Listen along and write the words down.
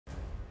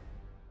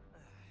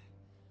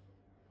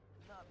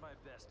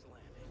best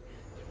landing.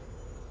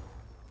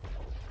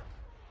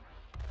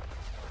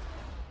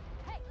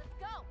 Hey, let's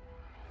go!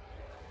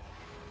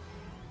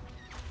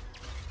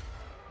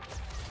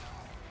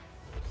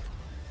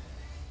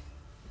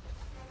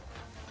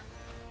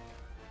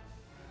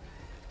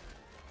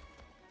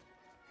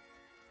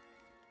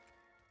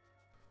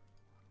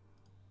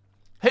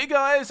 Hey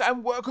guys,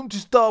 and welcome to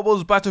Star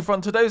Wars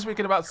Battlefront. Today we're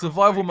speaking about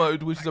Survival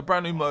Mode, which is a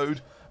brand new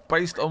mode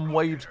based on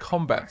waved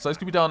combat. So it's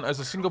going to be done as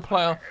a single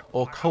player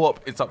or co-op.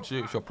 It's up to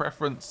you, it's your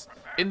preference.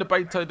 In the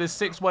beta there's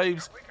 6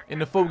 waves. In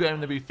the full game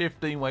there'll be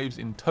 15 waves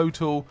in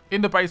total.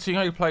 In the beta you can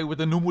only play with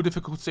the normal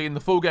difficulty. In the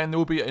full game there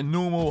will be a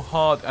normal,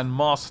 hard and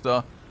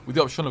master, with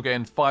the option of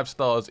getting 5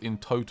 stars in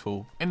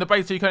total. In the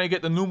beta you can only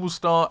get the normal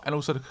star and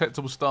also the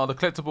collectible star. The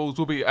collectibles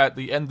will be at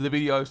the end of the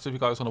video, so if you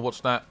guys want to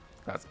watch that,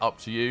 that's up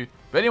to you.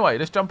 But anyway,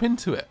 let's jump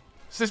into it.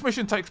 So this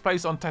mission takes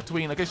place on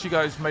Tatooine. I guess you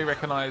guys may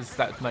recognise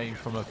that name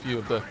from a few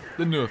of the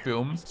newer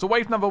films. So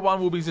wave number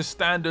 1 will be the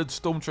standard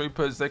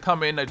stormtroopers. They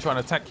come in, they try and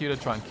attack you,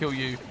 they try and kill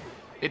you.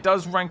 It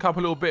does rank up a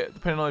little bit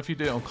depending on if you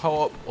do it on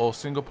co-op or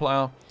single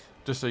player,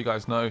 just so you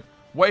guys know.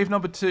 Wave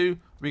number 2,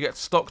 we get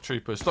stock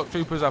troopers. Stock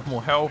troopers have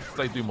more health,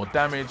 they do more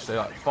damage, they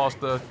like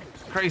faster,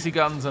 crazy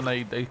guns, and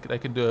they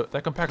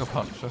can pack a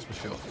punch, that's for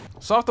sure.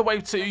 So after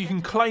wave 2 you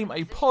can claim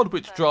a pod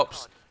which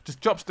just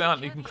drops down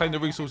and you can claim the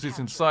resources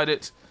inside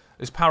it.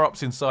 There's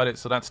power-ups inside it,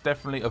 so that's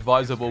definitely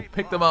advisable.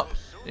 Pick them up.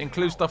 It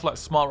includes stuff like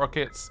smart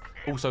rockets,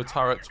 also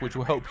turrets, which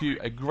will help you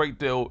a great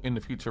deal in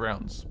the future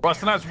rounds. Right,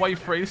 so now it's wave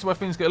 3. This is where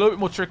things get a little bit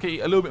more tricky,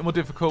 a little bit more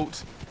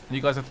difficult, and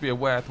you guys have to be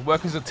aware to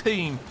work as a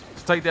team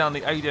to take down the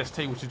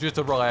ADST, which has just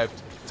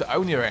arrived to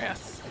own your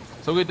ass.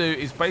 So what we do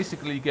is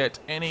basically get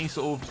any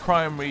sort of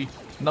primary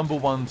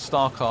 #1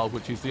 star card,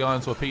 which is the ion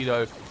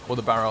torpedo or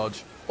the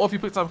barrage, or if you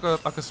picked up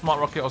like a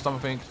smart rocket or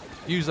something,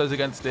 use those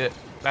against it.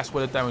 That's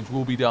where the damage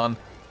will be done.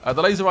 The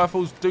laser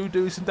rifles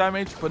do some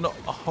damage, but not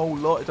a whole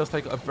lot. It does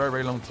take a very,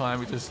 very long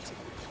time. It just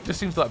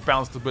seems to like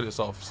bounce the bullets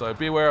off. So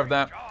be aware of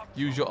that.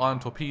 Use your ion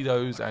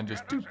torpedoes and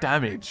just do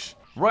damage.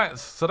 Right,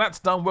 so that's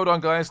done. Well done,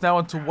 guys. Now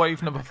on to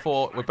wave number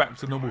 4. We're back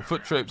to normal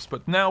foot troops,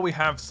 but now we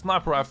have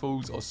sniper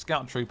rifles or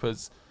scout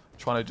troopers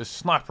trying to just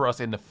sniper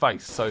us in the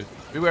face. So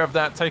be aware of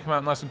that. Take them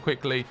out nice and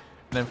quickly,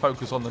 and then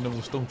focus on the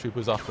normal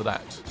stormtroopers after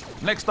that.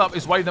 Next up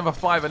is wave number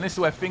 5, and this is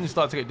where things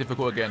start to get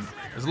difficult again.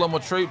 There's a lot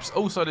more troops.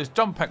 Also, there's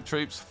jump pack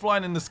troops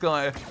flying in the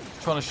sky,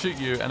 trying to shoot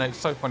you, and it's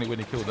so funny when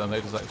you kill them. They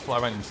just like fly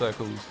around in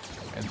circles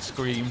and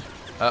scream.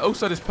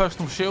 Also, there's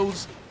personal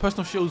shields.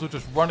 Personal shields will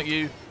just run at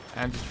you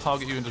and just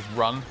target you and just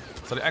run.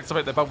 So they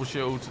activate their bubble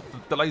shield.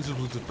 The lasers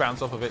will just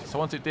bounce off of it. So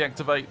once it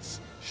deactivates,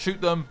 shoot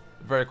them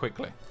very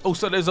quickly.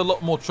 Also, there's a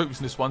lot more troops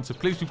in this one, so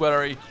please be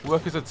wary.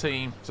 Work as a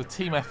team. It's a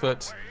team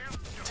effort.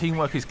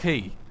 Teamwork is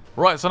key.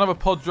 Right, so another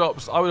pod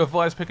drops. I would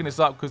advise picking this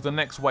up because the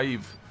next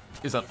wave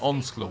is an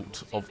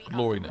onslaught of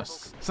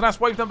gloriness. So that's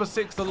wave number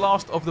 6, the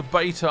last of the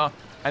beta,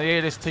 and the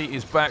ADST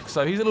is back.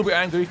 So he's a little bit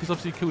angry because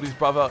obviously he killed his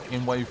brother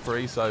in wave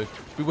 3, so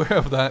beware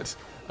of that.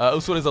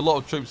 Also, there's a lot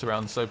of troops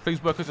around, so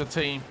please work as a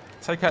team.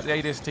 Take out the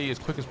ADST as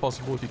quick as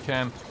possible if you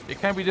can. It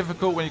can be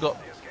difficult when you've got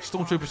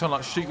stormtroopers trying to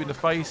like shoot you in the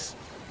face,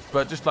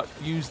 but just like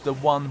use the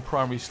one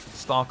primary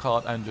star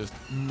card and just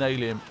nail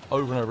him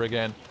over and over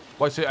again.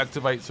 Wait till it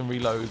activates and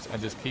reloads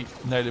and just keep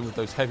nailing with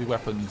those heavy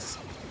weapons.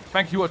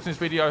 Thank you for watching this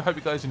video. I hope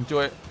you guys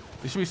enjoy it.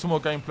 There should be some more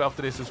gameplay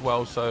after this as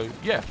well. So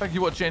yeah, thank you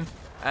for watching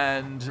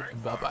and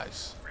bye-bye.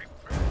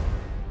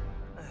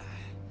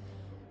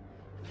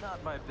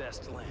 Not my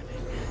best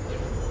landing.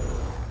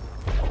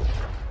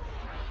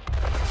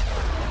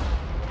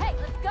 Hey,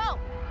 let's go!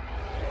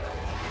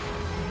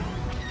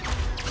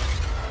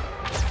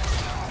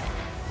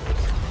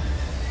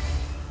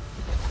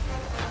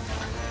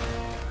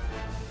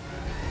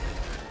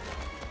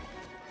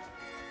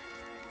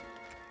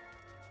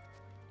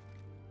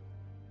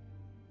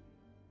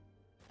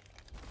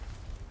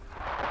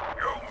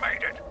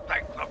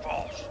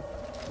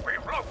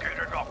 We've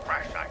located your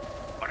crash site,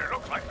 but it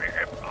looks like the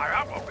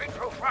Empire will be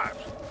through fast.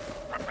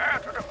 Prepare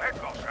to defend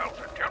yourselves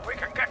until we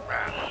can get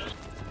there.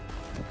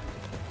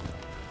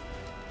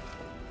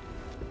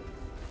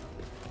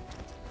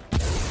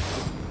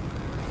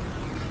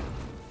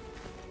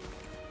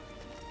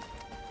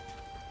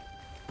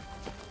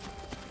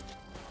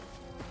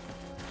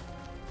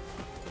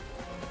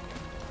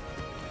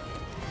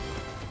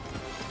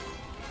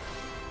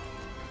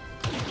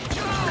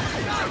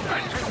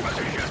 Defensive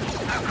position.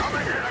 I'm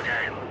coming in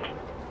again.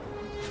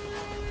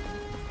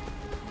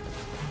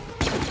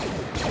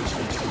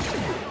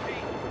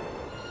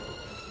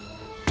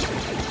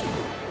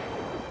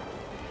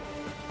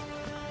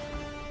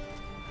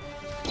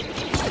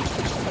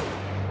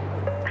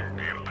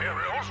 The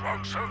Imperials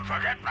won't soon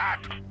forget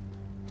that.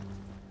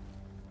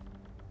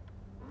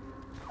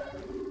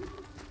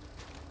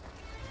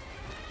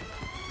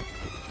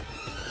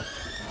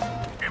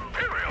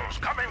 Imperials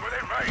coming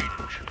within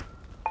range.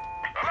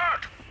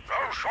 Alert!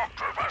 Those shock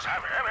troopers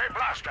have heavy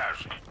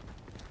blasters.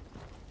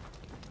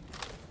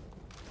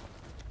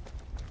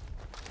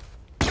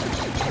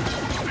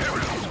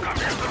 Imperials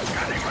coming into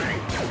scanning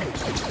range.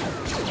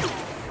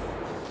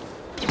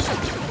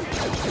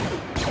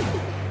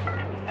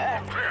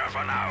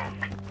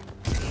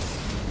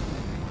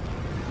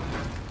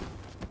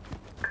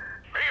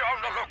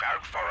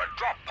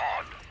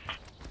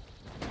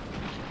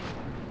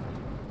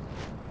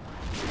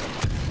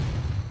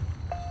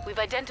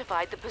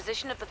 identified the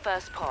position of the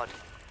first pod.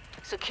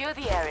 Secure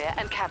the area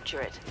and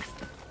capture it.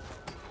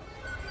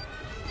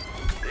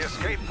 The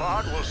escape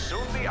pod will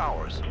soon be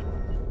ours.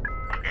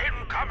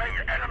 Incoming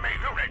enemy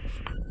units!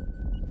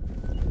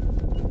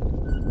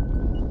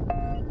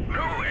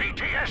 New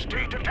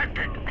ATST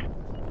detected!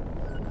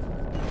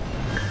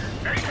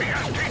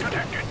 ATST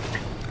detected!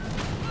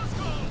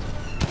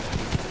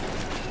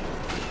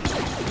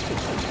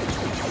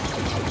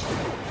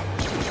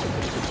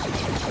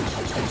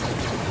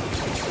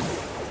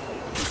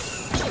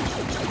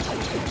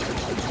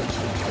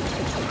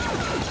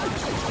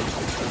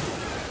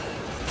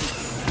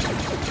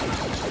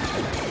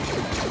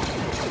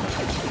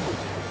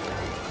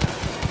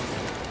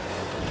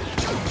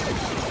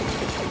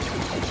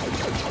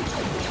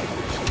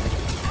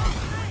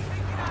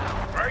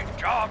 Great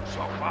job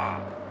so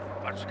far,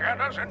 but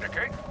scanners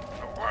indicate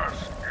the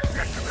worst is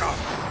yet to come.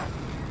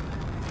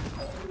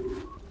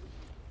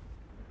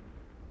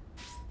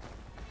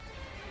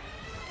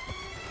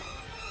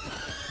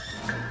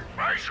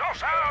 Brace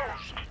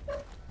yourselves!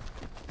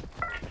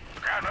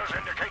 Scanners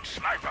indicate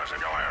snipers in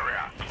your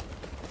area.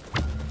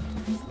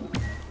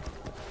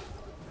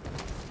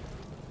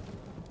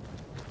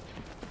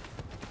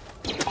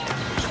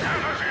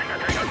 Scanners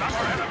indicate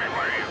another enemy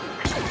wave.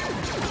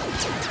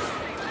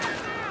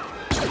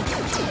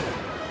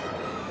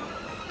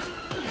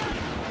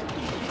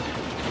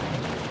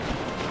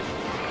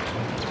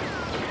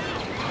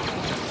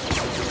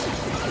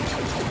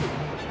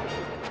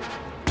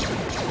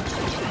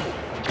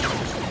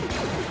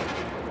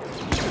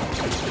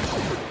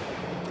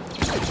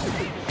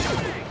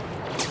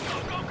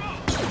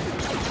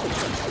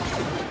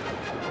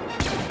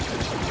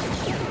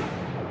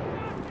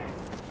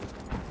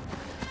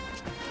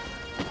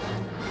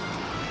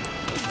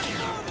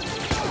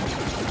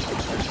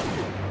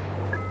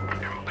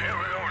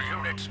 Imperial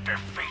units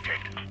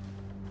defeated.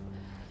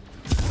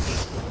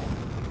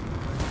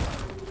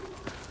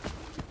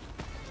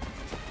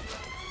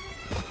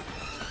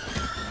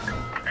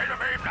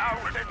 Enemy now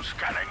within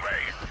scanning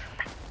range.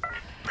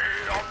 Be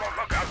on the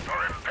lookout for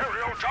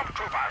Imperial jump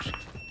troopers.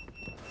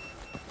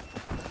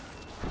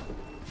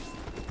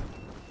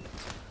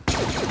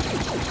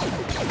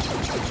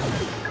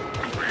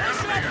 The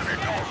enemy is in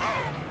your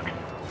zone.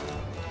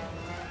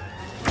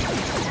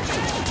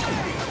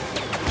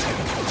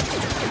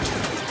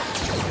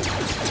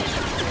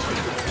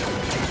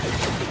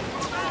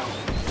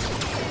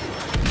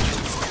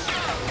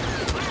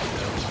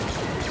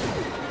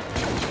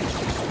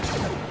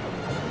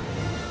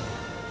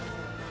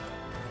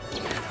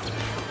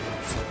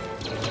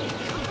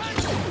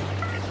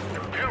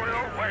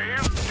 Imperial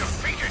wave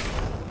defeated.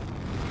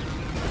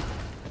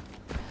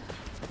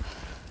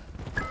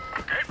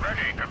 Get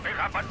ready to pick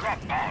up a drop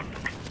pod.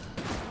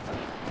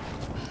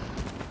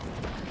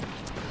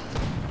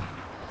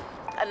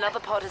 Another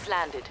pod has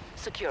landed.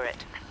 Secure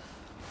it.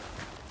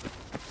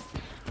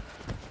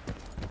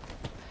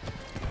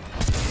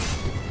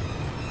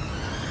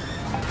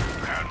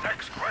 Their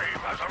next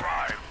wave has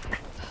arrived.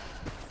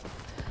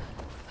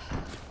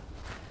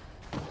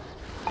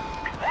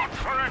 Watch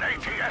for an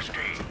ATST.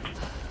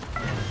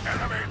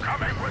 Enemy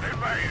coming within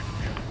range.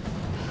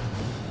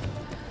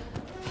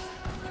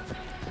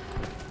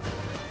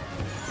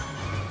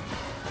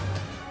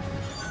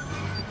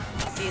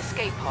 The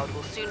escape pod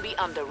will soon be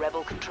under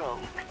rebel control.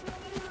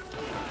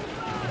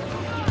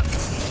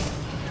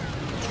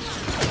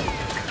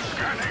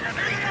 Scanning an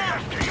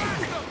ATST.